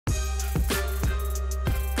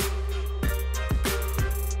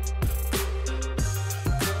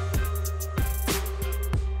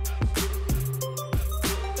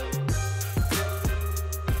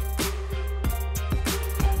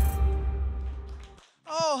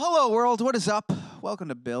Hello, world. What is up? Welcome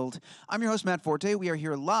to Build. I'm your host, Matt Forte. We are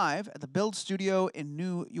here live at the Build Studio in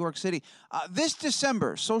New York City. This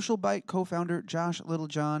December, Social Bite co-founder Josh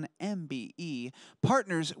Littlejohn, MBE,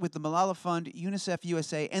 partners with the Malala Fund, UNICEF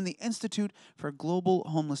USA, and the Institute for Global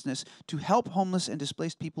Homelessness to help homeless and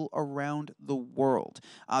displaced people around the world.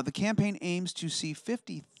 The campaign aims to see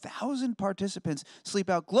 50,000 participants sleep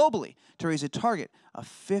out globally to raise a target of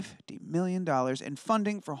 $50 million in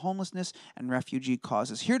funding for homelessness and refugee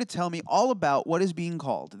causes. Here to tell me all about what is being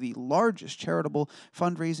called the largest charitable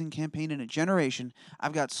fundraising campaign in a generation,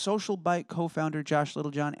 I've got Social Bite co-founder Josh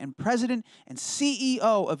Littlejohn and President and CEO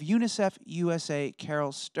of UNICEF USA,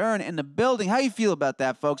 Caryl Stern, in the building. How you feel about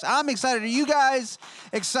that, folks? I'm excited. Are you guys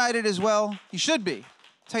excited as well? You should be.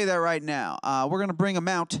 I'll tell you that right now. We're going to bring them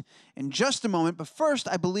out in just a moment, but first,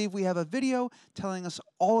 I believe we have a video telling us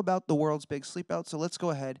all about the world's big sleepout, so let's go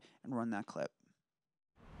ahead and run that clip.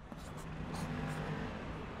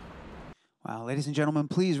 Wow, ladies and gentlemen,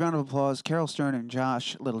 please, round of applause, Caryl Stern and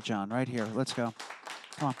Josh Littlejohn right here. Let's go.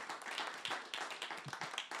 Come on.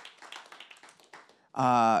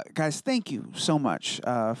 Guys, thank you so much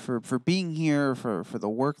for being here, for the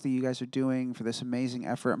work that you guys are doing, for this amazing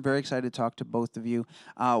effort. I'm very excited to talk to both of you.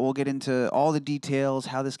 We'll get into all the details,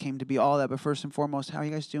 how this came to be, all that. But first and foremost, how are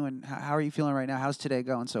you guys doing? How are you feeling right now? How's today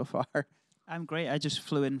going so far? I'm great. I just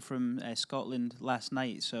flew in from Scotland last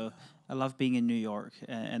night, so I love being in New York,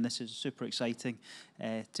 and this is super exciting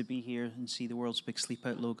to be here and see the world's big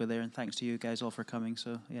Sleepout logo there. And thanks to you guys all for coming.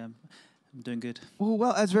 So yeah, I'm doing good.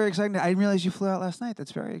 Well, that's very exciting. I didn't realize you flew out last night.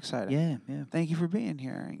 That's very exciting. Yeah. Thank you for being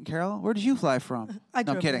here. And Caryl, where did you fly from? I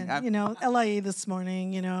No, drove I'm kidding. in, LA this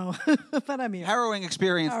morning, but I'm here. Harrowing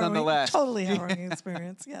experience, nonetheless. Totally harrowing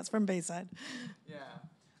experience. Yes, from Bayside. Yeah.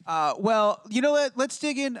 Well, you know what? Let's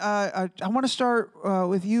dig in. I want to start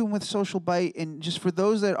with you and with Social Bite. And just for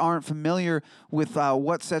those that aren't familiar with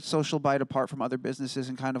what sets Social Bite apart from other businesses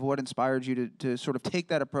and kind of what inspired you to sort of take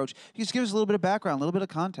that approach, just give us a little bit of background, a little bit of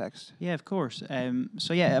context. Yeah, of course.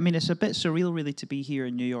 So yeah, I mean, it's a bit surreal really to be here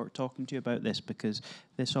in New York talking to you about this, because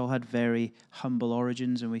this all had very humble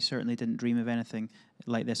origins, and we certainly didn't dream of anything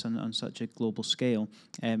like this on such a global scale.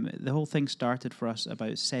 The whole thing started for us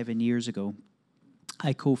about 7 years ago.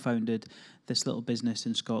 I co-founded this little business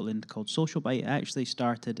in Scotland called Social Bite. It actually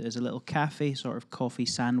started as a little cafe, sort of coffee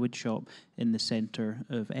sandwich shop in the centre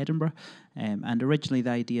of Edinburgh. And originally the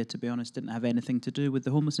idea, to be honest, didn't have anything to do with the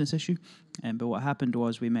homelessness issue. But what happened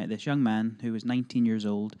was we met this young man who was 19 years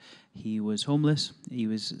old. He was homeless. He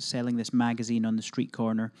was selling this magazine on the street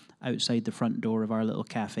corner outside the front door of our little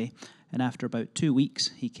cafe. And after about 2 weeks,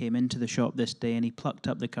 he came into the shop this day and he plucked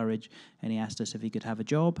up the courage and he asked us if he could have a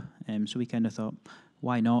job. So we kind of thought,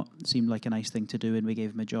 why not? It seemed like a nice thing to do, and we gave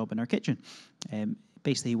him a job in our kitchen.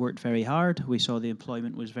 Basically, he worked very hard. We saw the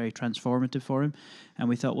employment was very transformative for him, and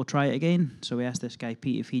we thought, we'll try it again. So we asked this guy,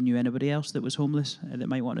 Pete, if he knew anybody else that was homeless that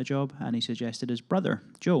might want a job, and he suggested his brother,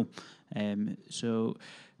 Joe. So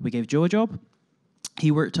we gave Joe a job. He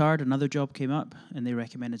worked hard, another job came up, and they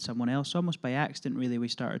recommended someone else. Almost by accident, really, we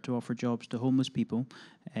started to offer jobs to homeless people,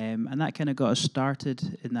 and that kind of got us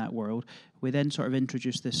started in that world. We then sort of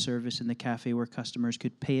introduced this service in the cafe where customers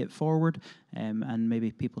could pay it forward, and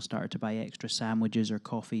maybe people started to buy extra sandwiches or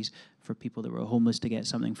coffees for people that were homeless to get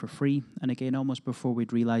something for free. And again, almost before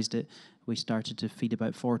we'd realised it, we started to feed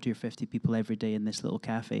about 40 or 50 people every day in this little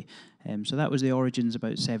cafe. So that was the origins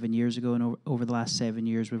about 7 years ago, and over the last 7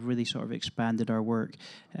 years, we've really sort of expanded our work,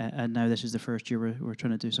 and now this is the first year we're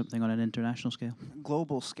trying to do something on an international scale.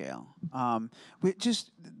 Global scale.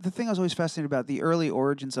 The thing I was always fascinated about, the early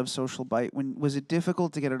origins of Social Bite, was it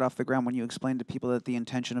difficult to get it off the ground when you explained to people that the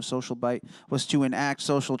intention of Social Bite was to enact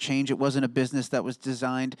social change? It wasn't a business that was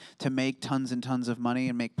designed to make tons and tons of money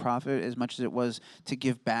and make profit as much as it was to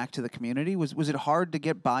give back to the community. Was it hard to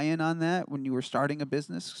get buy-in on that when you were starting a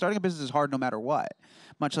business? Starting a business is hard no matter what,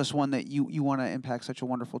 much less one that you want to impact such a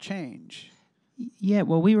wonderful change. Yeah,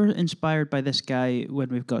 well, we were inspired by this guy when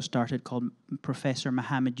we got started called Professor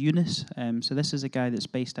Muhammad Yunus. So this is a guy that's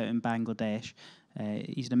based out in Bangladesh.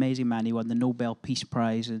 He's an amazing man. He won the Nobel Peace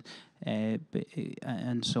Prize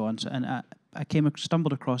and so on. I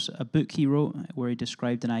stumbled across a book he wrote where he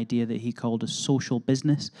described an idea that he called a social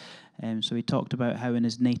business. So he talked about how in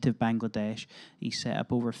his native Bangladesh, he set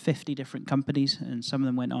up over 50 different companies, and some of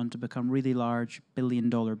them went on to become really large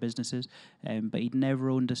billion-dollar businesses, but he'd never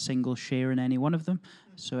owned a single share in any one of them.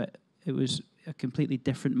 So it was a completely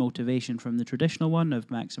different motivation from the traditional one of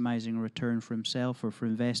maximizing a return for himself or for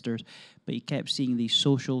investors, but he kept seeing these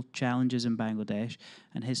social challenges in Bangladesh,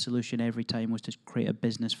 and his solution every time was to create a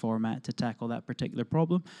business format to tackle that particular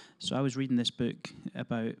problem. So I was reading this book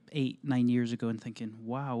about 8-9 years ago and thinking,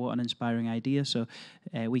 wow, what an inspiring idea. So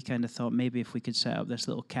we kind of thought maybe if we could set up this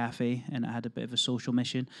little cafe and it had a bit of a social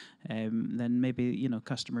mission, then maybe, you know,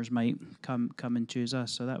 customers might come and choose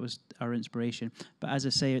us. So that was our inspiration. But as I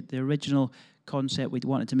say, the original concept, we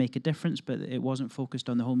wanted to make a difference, but it wasn't focused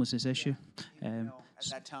on the homelessness issue. At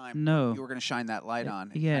that time, no, you were going to shine that light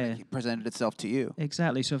on. Yeah, it presented itself to you.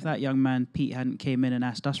 Exactly. So if that young man Pete hadn't came in and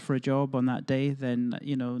asked us for a job on that day, then,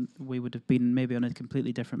 you know, we would have been maybe on a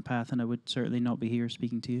completely different path, and I would certainly not be here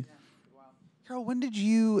speaking to you. Caryl, when did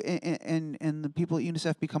you and the people at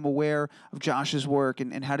UNICEF become aware of Josh's work,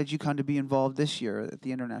 and how did you come to be involved this year at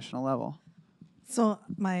the international level? So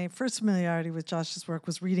my first familiarity with Josh's work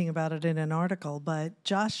was reading about it in an article, but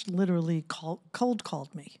Josh literally cold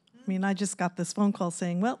called me. I mean, I just got this phone call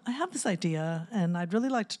saying, well, I have this idea, and I'd really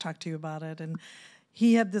like to talk to you about it. And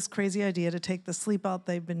he had this crazy idea to take the Sleepout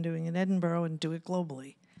they've been doing in Edinburgh and do it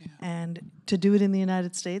globally. Yeah. And to do it in the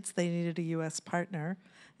United States, they needed a U.S. partner.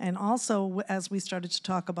 And also, as we started to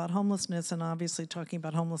talk about homelessness, and obviously talking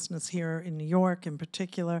about homelessness here in New York in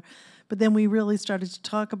particular, but then we really started to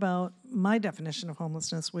talk about my definition of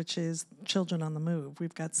homelessness, which is children on the move.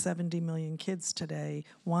 We've got 70 million kids today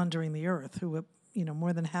wandering the earth who, you know,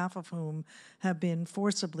 more than half of whom have been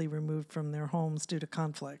forcibly removed from their homes due to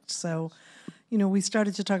conflict. So, you know, we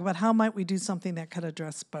started to talk about how might we do something that could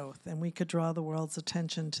address both, and we could draw the world's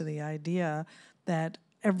attention to the idea that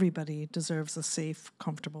everybody deserves a safe,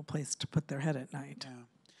 comfortable place to put their head at night.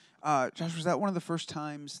 Yeah. Josh, was that one of the first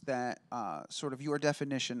times that sort of your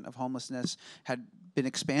definition of homelessness had been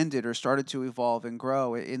expanded or started to evolve and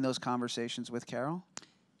grow in those conversations with Caryl?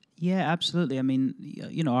 Yeah, absolutely. I mean,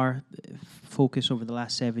 you know, our focus over the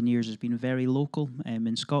last 7 years has been very local.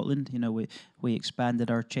 In Scotland, you know, we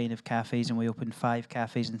expanded our chain of cafes and we opened 5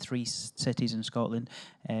 cafes in 3 cities in Scotland.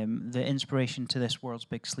 The inspiration to this world's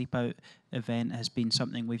big Sleepout event has been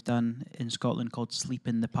something we've done in Scotland called Sleep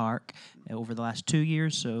in the Park over the last 2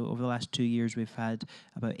 years. So over the last 2 years, we've had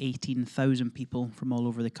about 18,000 people from all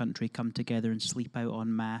over the country come together and sleep out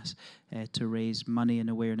en masse to raise money and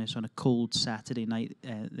awareness on a cold Saturday night.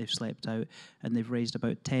 They've slept out, and they've raised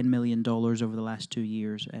about $10 million over the last 2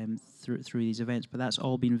 years through these events. But that's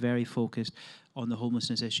all been very focused on the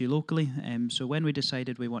homelessness issue locally. So when we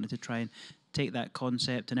decided we wanted to try and take that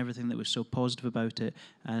concept and everything that was so positive about it,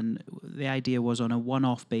 and the idea was on a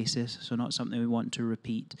one-off basis, so not something we want to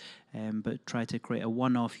repeat, but try to create a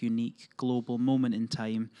one-off, unique, global moment in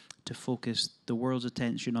time to focus the world's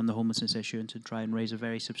attention on the homelessness issue and to try and raise a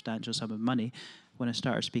very substantial sum of money. When I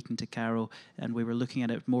started speaking to Caryl and we were looking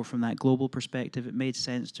at it more from that global perspective, it made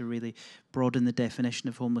sense to really broaden the definition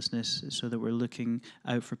of homelessness so that we're looking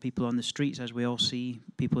out for people on the streets, as we all see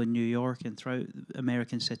people in New York and throughout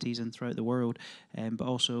American cities and throughout the world, but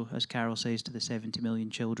also, as Caryl says, to the 70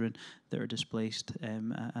 million children that are displaced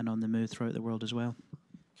and on the move throughout the world as well.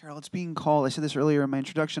 Caryl, it's being called, I said this earlier in my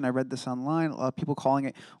introduction, I read this online, a lot of people calling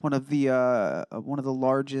it one of the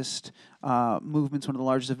largest movements, one of the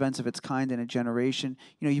largest events of its kind in a generation.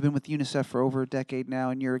 You know, you've been with UNICEF for over a decade now.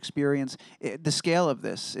 In your experience, the scale of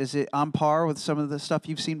this, is it on par with some of the stuff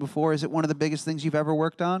you've seen before? Is it one of the biggest things you've ever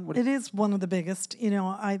worked on? It is one of the biggest. You know,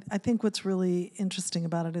 I think what's really interesting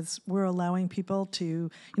about it is we're allowing people to,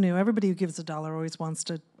 you know, everybody who gives $1 always wants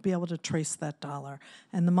to be able to trace that dollar.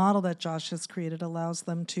 And the model that Josh has created allows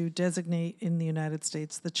them to designate in the United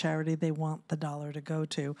States the charity they want the dollar to go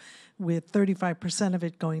to, with 35% of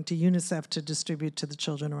it going to UNICEF to distribute to the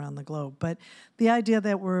children around the globe. But the idea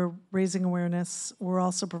that we're raising awareness, we're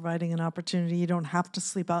also providing an opportunity. You don't have to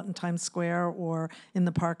sleep out in Times Square or in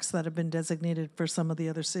the parks that have been designated for some of the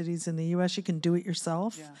other cities in the U.S. You can do it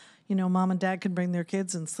yourself. Yeah. You know, mom and dad can bring their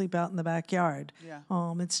kids and sleep out in the backyard. Yeah.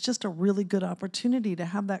 It's just a really good opportunity to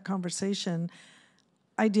have that conversation.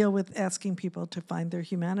 I deal with asking people to find their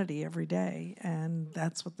humanity every day, and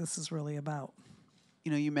that's what this is really about.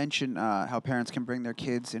 You know, you mentioned how parents can bring their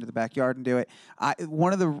kids into the backyard and do it.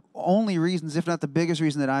 One of the only reasons, if not the biggest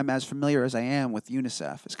reason, that I'm as familiar as I am with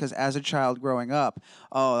UNICEF is because as a child growing up,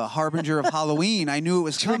 the harbinger of Halloween, I knew it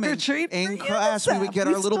was coming. Trick or treat in class, we would get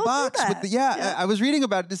our little box with the yeah. I was reading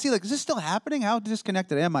about it to see, like, is this still happening? How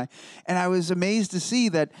disconnected am I? And I was amazed to see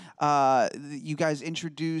that you guys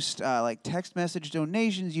introduced like text message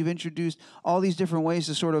donations. You've introduced all these different ways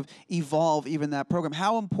to sort of evolve even that program.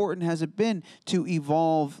 How important has it been to evolve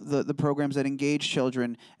the programs that engage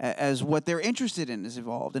children as what they're interested in has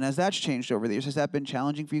evolved, and as that's changed over the years? Has that been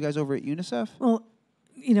challenging for you guys over at UNICEF? Well,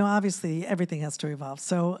 you know, obviously everything has to evolve.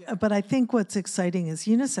 So, but I think what's exciting is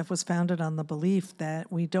UNICEF was founded on the belief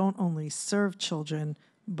that we don't only serve children,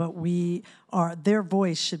 but their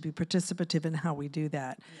voice should be participative in how we do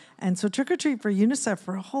that. And so Trick or Treat for UNICEF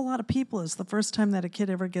for a whole lot of people is the first time that a kid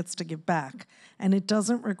ever gets to give back. And it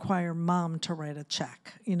doesn't require mom to write a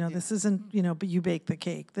check. You know, this isn't, you know, but you bake the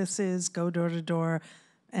cake. This is go door to door.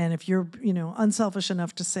 And if you're, you know, unselfish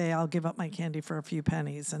enough to say, I'll give up my candy for a few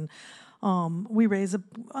pennies. And we raise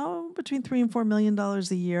between $3 and $4 million a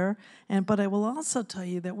year. But I will also tell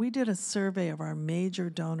you that we did a survey of our major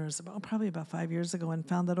donors probably about 5 years ago and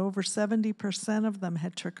found that over 70% of them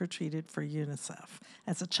had trick-or-treated for UNICEF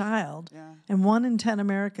as a child. Yeah. And 1 in 10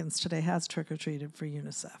 Americans today has trick-or-treated for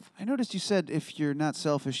UNICEF. I noticed you said if you're not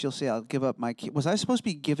selfish, you'll say, I'll give up my Was I supposed to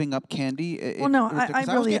be giving up candy? Well, no, I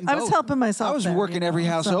was helping myself. I was working every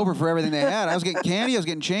house over for everything they had. I was getting candy. I was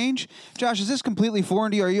getting change. Josh, is this completely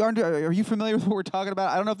foreign to you? Are you familiar with what we're talking about?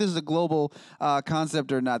 I don't know if this is a global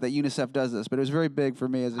concept or not, that UNICEF does this, but it was very big for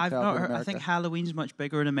me as a child in America. I think Halloween's much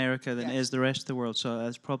bigger in America than it is the rest of the world, so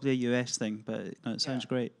that's probably a US thing, but it sounds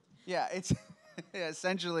great. Yeah, it's... Yeah,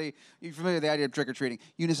 essentially, you're familiar with the idea of trick-or-treating.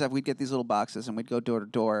 UNICEF, we'd get these little boxes, and we'd go door to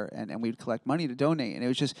door, and we'd collect money to donate. And it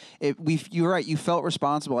was just, you were right, you felt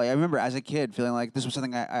responsible. I remember as a kid feeling like this was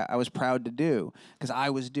something I was proud to do because I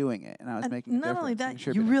was doing it, and I was making a difference. Not only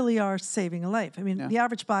that, you really are saving a life. I mean, the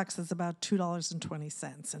average box is about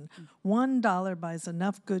 $2.20, and $1 buys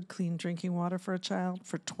enough good, clean drinking water for a child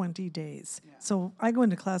for 20 days. Yeah. So I go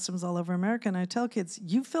into classrooms all over America, and I tell kids,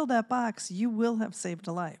 you fill that box, you will have saved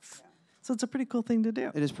a life. Yeah. So it's a pretty cool thing to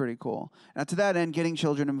do. It is pretty cool. Now, to that end, getting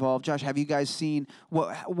children involved. Josh, have you guys seen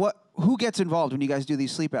who gets involved when you guys do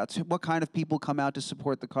these sleepouts? What kind of people come out to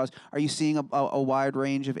support the cause? Are you seeing a wide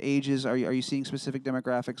range of ages? Are you seeing specific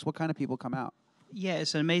demographics? What kind of people come out? Yeah,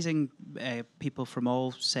 it's amazing people from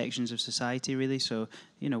all sections of society, really. So,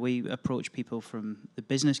 you know, we approach people from the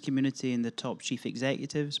business community and the top chief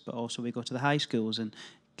executives, but also we go to the high schools and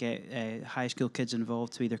get high school kids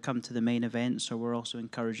involved to either come to the main events, or we're also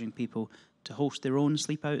encouraging people to host their own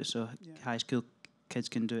sleepout. So high school kids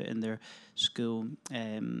can do it in their school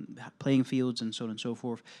playing fields and so on and so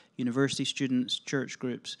forth. University students, church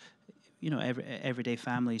groups, you know, everyday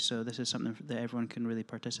families. So this is something that everyone can really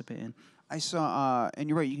participate in. I saw, and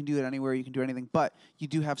you're right, you can do it anywhere, you can do anything, but you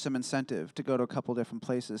do have some incentive to go to a couple different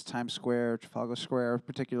places, Times Square, Trafalgar Square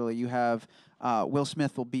particularly. You have, Will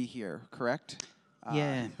Smith will be here, correct?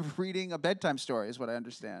 Reading a bedtime story is what I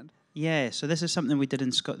understand. Yeah, so this is something we did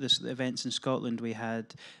in this events in Scotland. We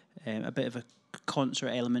had a bit of a concert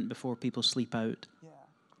element before people sleep out.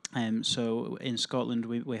 So in Scotland,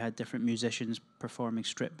 we had different musicians performing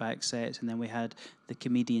stripped-back sets, and then we had the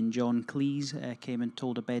comedian John Cleese came and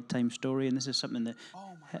told a bedtime story, and this is something that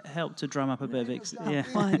helped to drum up a bit of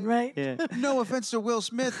fun, right? Yeah. No offense to Will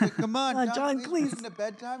Smith, but come on, John Cleese in a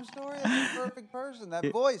bedtime story. That's the perfect person. That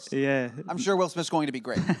voice. Yeah. I'm sure Will Smith's going to be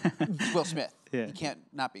great. It's Will Smith. Yeah. He can't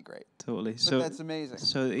not be great. Totally. But that's amazing.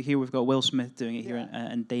 So here we've got Will Smith doing it here,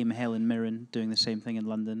 and Dame Helen Mirren doing the same thing in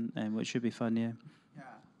London, which should be fun. Yeah.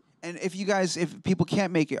 And if people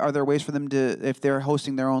can't make it, are there ways for them to, if they're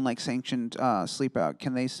hosting their own like sanctioned sleep out,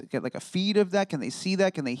 can they get like a feed of that? Can they see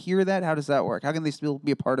that? Can they hear that? How does that work? How can they still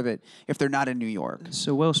be a part of it if they're not in New York?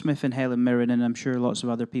 So Will Smith and Helen Mirren, and I'm sure lots of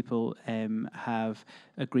other people have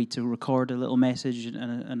agreed to record a little message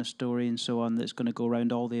and a story and so on that's going to go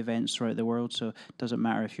around all the events throughout the world. So it doesn't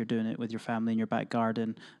matter if you're doing it with your family in your back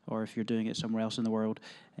garden or if you're doing it somewhere else in the world,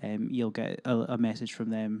 you'll get a message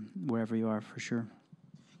from them wherever you are for sure.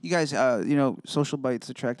 You guys, Social Bites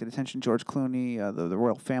attracted attention. George Clooney, the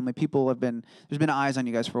royal family. There's been eyes on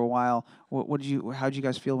you guys for a while. How did you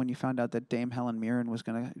guys feel when you found out that Dame Helen Mirren was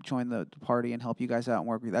going to join the party and help you guys out and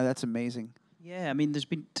work with you? That's amazing. Yeah, I mean, there's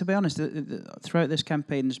been, to be honest, throughout this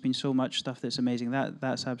campaign, there's been so much stuff that's amazing.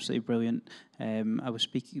 That's absolutely brilliant. I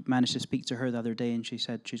managed to speak to her the other day, and she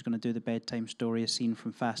said she's going to do the bedtime story, a scene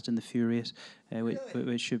from Fast and the Furious,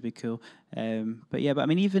 which should be cool. But I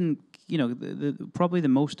mean, even probably the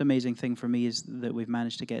most amazing thing for me is that we've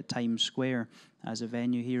managed to get Times Square as a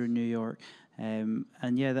venue here in New York. When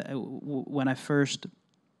I first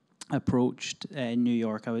approached New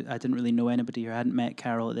York, I didn't really know anybody or hadn't met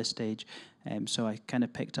Caryl at this stage. So I kind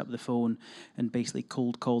of picked up the phone and basically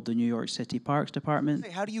cold called the New York City Parks Department.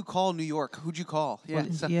 How do you call New York? Who'd you call? The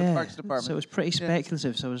Parks Department. So it was pretty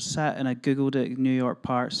speculative. So I was sat and I Googled it, New York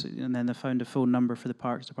Parks, and then I found a phone number for the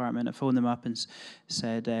Parks Department. I phoned them up and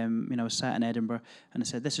said, I was sat in Edinburgh, and I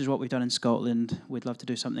said, this is what we've done in Scotland. We'd love to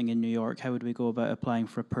do something in New York. How would we go about applying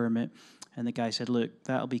for a permit? And the guy said, look,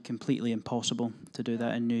 that'll be completely impossible to do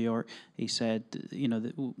that in New York. He said,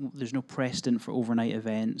 there's no precedent for overnight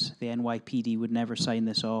events. The NYPD PD would never sign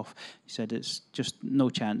this off. He said, it's just no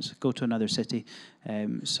chance, go to another city.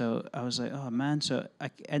 So I was like, oh man. So I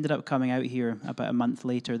ended up coming out here about a month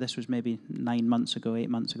later. This was maybe 8 months ago.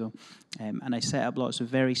 And I set up lots of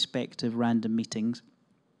very speculative random meetings.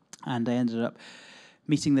 And I ended up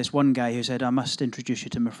meeting this one guy who said, I must introduce you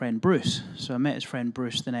to my friend Bruce. So I met his friend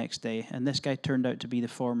Bruce the next day, and this guy turned out to be the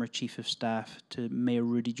former chief of staff to Mayor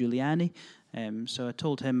Rudy Giuliani. So I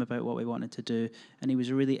told him about what we wanted to do, and he was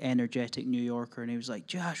a really energetic New Yorker, and he was like,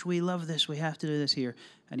 Josh, we love this, we have to do this here.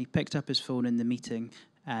 And he picked up his phone in the meeting,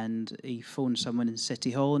 and he phoned someone in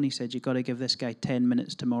City Hall, and he said, you've got to give this guy 10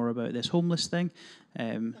 minutes tomorrow about this homeless thing.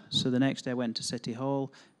 So the next day I went to City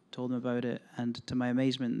Hall, told them about it, and to my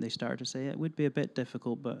amazement, they started to say it would be a bit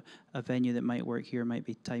difficult, but a venue that might work here might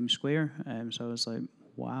be Times Square. So I was like,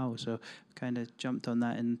 wow. So kind of jumped on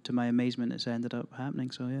that, and to my amazement, it's ended up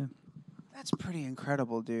happening. So yeah. That's pretty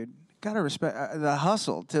incredible, dude. Gotta respect the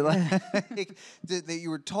hustle to that you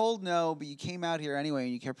were told no, but you came out here anyway,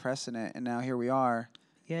 and you kept pressing it, and now here we are.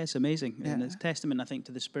 Yeah, it's amazing. Yeah. And it's testament, I think,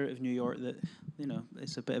 to the spirit of New York that,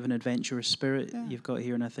 it's a bit of an adventurous spirit you've got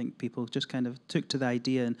here. And I think people just kind of took to the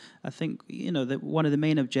idea. And I think, that one of the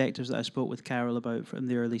main objectives that I spoke with Caryl about from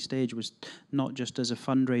the early stage was not just as a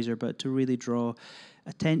fundraiser, but to really draw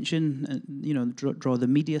attention, and, draw the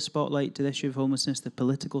media spotlight to the issue of homelessness, the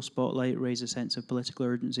political spotlight, raise a sense of political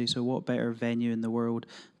urgency. So what better venue in the world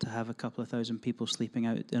to have a couple of thousand people sleeping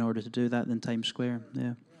out in order to do that than Times Square?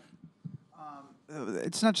 Yeah.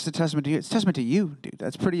 It's not just a testament to you, it's a testament to you, dude.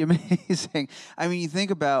 That's pretty amazing. I mean, you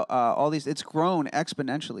think about all these, it's grown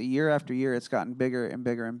exponentially. Year after year, it's gotten bigger and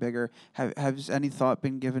bigger and bigger. Has any thought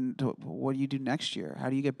been given to what do you do next year? How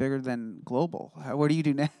do you get bigger than global? What do you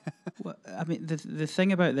do next? Well, I mean, the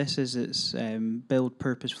thing about this is it's billed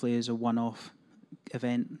purposefully as a one-off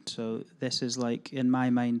event. So this is like, in my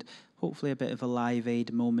mind, hopefully a bit of a Live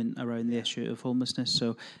Aid moment around the issue of homelessness.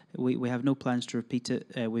 So we have no plans to repeat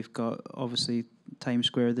it. We've got, obviously, Times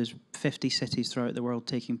Square. There's 50 cities throughout the world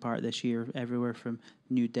taking part this year, everywhere from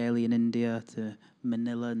New Delhi in India to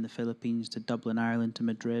Manila in the Philippines to Dublin, Ireland to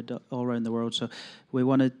Madrid, all around the world. So we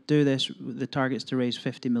want to do this. The target's to raise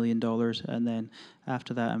 $50 million, and then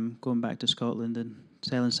after that I'm going back to Scotland and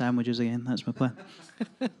selling sandwiches again. That's my plan.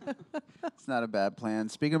 It's not a bad plan.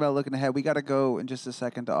 Speaking about looking ahead, we got to go in just a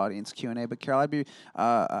second to audience Q&A. But Caryl,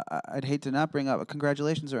 I'd hate to not bring up.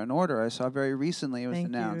 Congratulations are in order. I saw very recently it was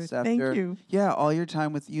announced. Thank you. Yeah, all your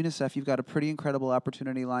time with UNICEF, you've got a pretty incredible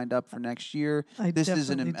opportunity lined up for next year. This is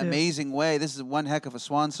an amazing way. This is one heck of a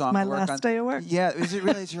swan song. My last day of work. Yeah, is it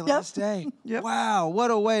really? It's your last day. Yep. Wow, what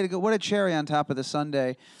a way to go! What a cherry on top of the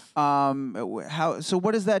sundae. So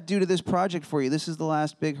what does that do to this project for you? This is the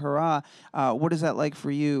last big hurrah. What is that like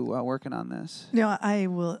for you working on this?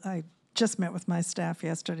 I just met with my staff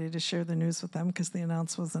yesterday to share the news with them because the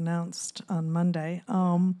announcement was announced on Monday.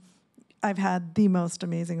 I've had the most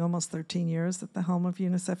amazing almost 13 years at the helm of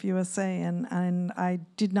UNICEF USA, and I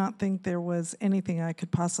did not think there was anything I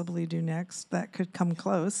could possibly do next that could come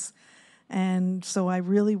close. And so I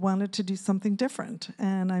really wanted to do something different,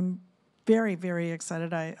 and I'm very, very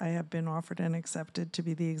excited. I have been offered and accepted to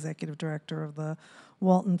be the executive director of the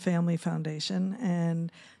Walton Family Foundation,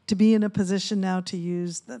 and to be in a position now to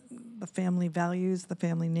use the family values, the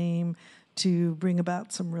family name, to bring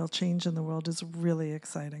about some real change in the world is really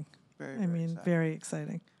exciting. Very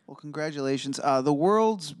exciting. Well, congratulations. The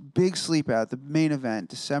world's big sleepout, the main event,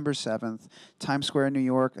 December 7th, Times Square in New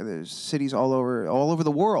York. There's cities all over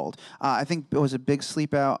the world. I think it was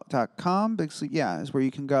bigsleepout.com. Is where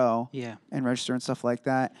you can go and register and stuff like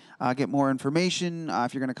that. Get more information.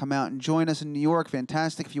 If you're going to come out and join us in New York,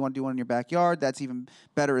 fantastic. If you want to do one in your backyard, that's even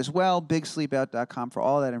better as well. Bigsleepout.com for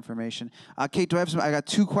all that information. Kate, I got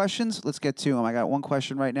 2 questions. Let's get to them. I got 1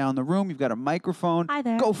 question right now in the room. You've got a microphone. Hi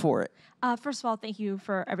there. Go for it. First of all, thank you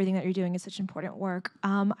for everything that you're doing. It's such important work.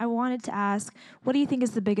 I wanted to ask, what do you think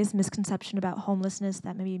is the biggest misconception about homelessness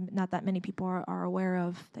that maybe not that many people are aware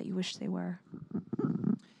of that you wish they were?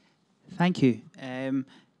 Thank you.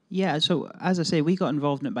 So as I say, we got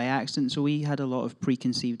involved in it by accident, so we had a lot of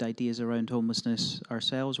preconceived ideas around homelessness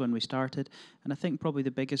ourselves when we started. And I think probably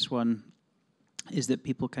the biggest one is that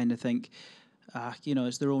people kind of think,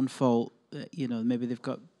 it's their own fault. Maybe they're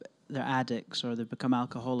addicts or they've become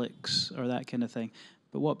alcoholics or that kind of thing.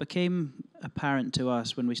 But what became apparent to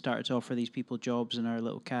us when we started to offer these people jobs in our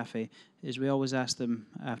little cafe is we always asked them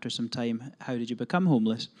after some time, how did you become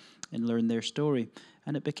homeless? And learn their story.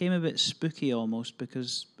 And it became a bit spooky almost,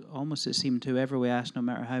 because almost it seemed whoever we asked, no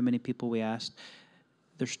matter how many people we asked,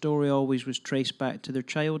 their story always was traced back to their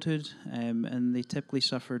childhood, and they typically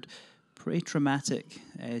suffered pretty traumatic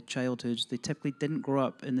childhoods. They typically didn't grow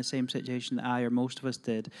up in the same situation that I or most of us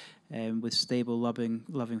did, with stable,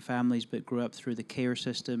 loving families, but grew up through the care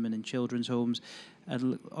system and in children's homes,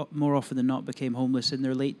 and more often than not became homeless in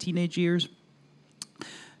their late teenage years.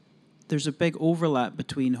 There's a big overlap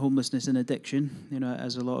between homelessness and addiction,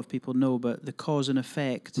 as a lot of people know, but the cause and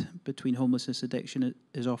effect between homelessness and addiction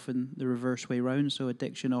is often the reverse way round. So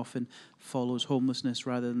addiction often follows homelessness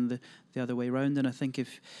rather than the other way round. And I think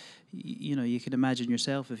if, you can imagine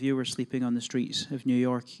yourself, if you were sleeping on the streets of New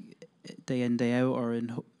York day in, day out, or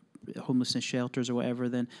in homelessness shelters or whatever,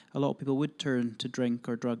 then a lot of people would turn to drink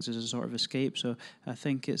or drugs as a sort of escape. So I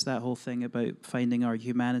think it's that whole thing about finding our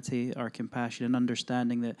humanity, our compassion, and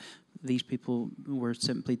understanding that these people were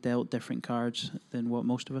simply dealt different cards than what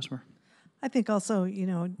most of us were. I think also,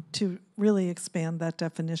 to really expand that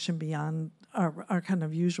definition beyond our kind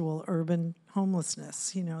of usual urban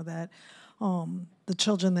homelessness, that the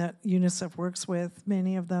children that UNICEF works with,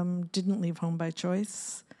 many of them didn't leave home by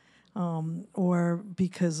choice, or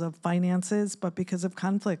because of finances, but because of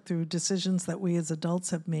conflict through decisions that we as adults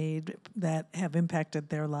have made that have impacted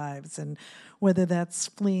their lives. And whether that's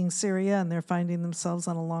fleeing Syria and they're finding themselves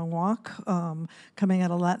on a long walk, coming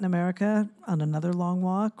out of Latin America on another long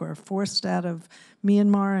walk, or forced out of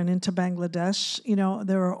Myanmar and into Bangladesh,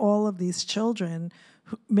 there are all of these children,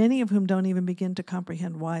 many of whom don't even begin to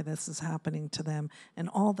comprehend why this is happening to them, and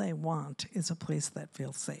all they want is a place that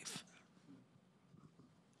feels safe.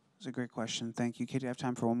 That's a great question. Thank you. Kate, do you have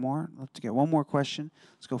time for one more? I'd love to get one more question.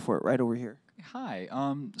 Let's go for it right over here. Hi.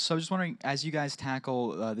 So I was just wondering, as you guys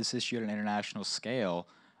tackle this issue at an international scale,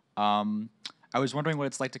 I was wondering what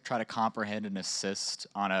it's like to try to comprehend and assist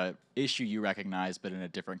on a issue you recognize, but in a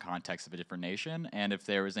different context of a different nation, and if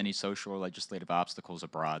there was any social or legislative obstacles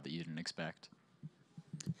abroad that you didn't expect.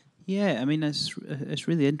 Yeah, I mean, it's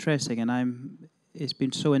really interesting, and it's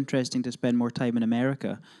been so interesting to spend more time in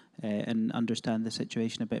America and understand the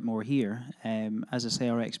situation a bit more here. As I say,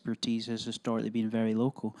 our expertise has historically been very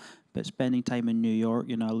local, but spending time in New York,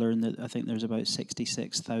 I learned that I think there's about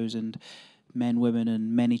 66,000 men, women,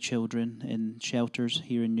 and many children in shelters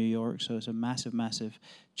here in New York, so it's a massive, massive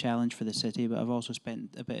challenge for the city. But I've also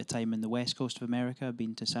spent a bit of time in the west coast of America. I've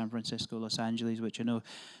been to San Francisco, Los Angeles, which I know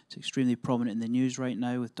is extremely prominent in the news right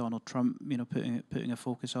now with Donald Trump, putting a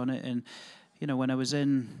focus on it. And when I was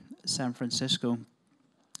in San Francisco,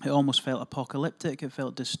 it almost felt apocalyptic. It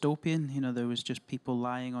felt dystopian. There was just people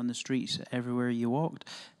lying on the streets everywhere you walked.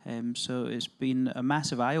 So it's been a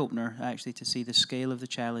massive eye-opener, actually, to see the scale of the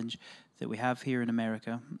challenge that we have here in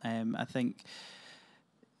America. I think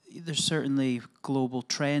there's certainly global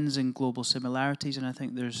trends and global similarities, and I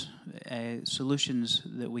think there's solutions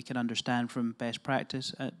that we can understand from best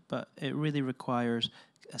practice, but it really requires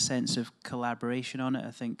a sense of collaboration on it.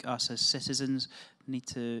 I think us as citizens need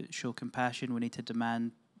to show compassion. We need to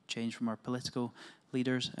demand change from our political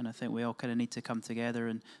leaders, and I think we all kind of need to come together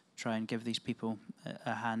and try and give these people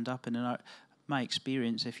a hand up. And in my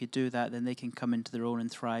experience, if you do that, then they can come into their own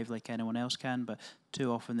and thrive like anyone else can, but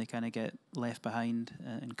too often they kind of get left behind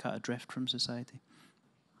and cut adrift from society.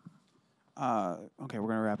 Okay, we're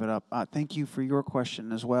going to wrap it up. Thank you for your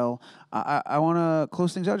question as well. I want to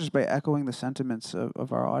close things out just by echoing the sentiments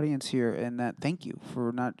of our audience here, and that thank you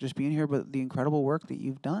for not just being here, but the incredible work that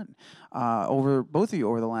you've done over both of you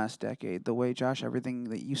over the last decade. The way, Josh, everything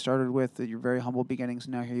that you started with, your very humble beginnings,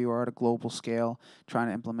 now here you are at a global scale trying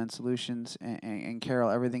to implement solutions. And Caryl,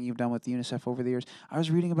 everything you've done with UNICEF over the years. I was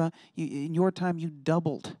reading about you, in your time, you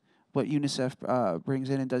doubled what UNICEF brings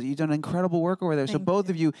in and does. You've done incredible work over there. So both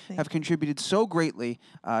of you have contributed so greatly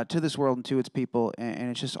to this world and to its people, and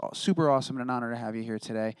it's just super awesome and an honor to have you here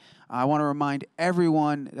today. I want to remind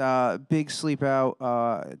everyone,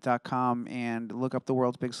 bigsleepout.com, and look up the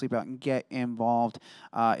world's Big Sleepout and get involved.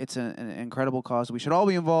 It's an incredible cause. We should all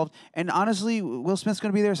be involved. And honestly, Will Smith's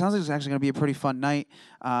going to be there. Sounds like it's actually going to be a pretty fun night,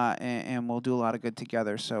 and we'll do a lot of good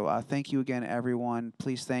together. So thank you again, everyone.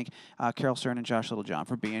 Please thank Caryl Stern and Josh Littlejohn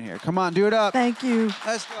for being here. Come on, do it up. Thank you.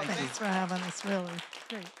 Let's go. Thanks for having us, really.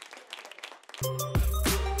 Great.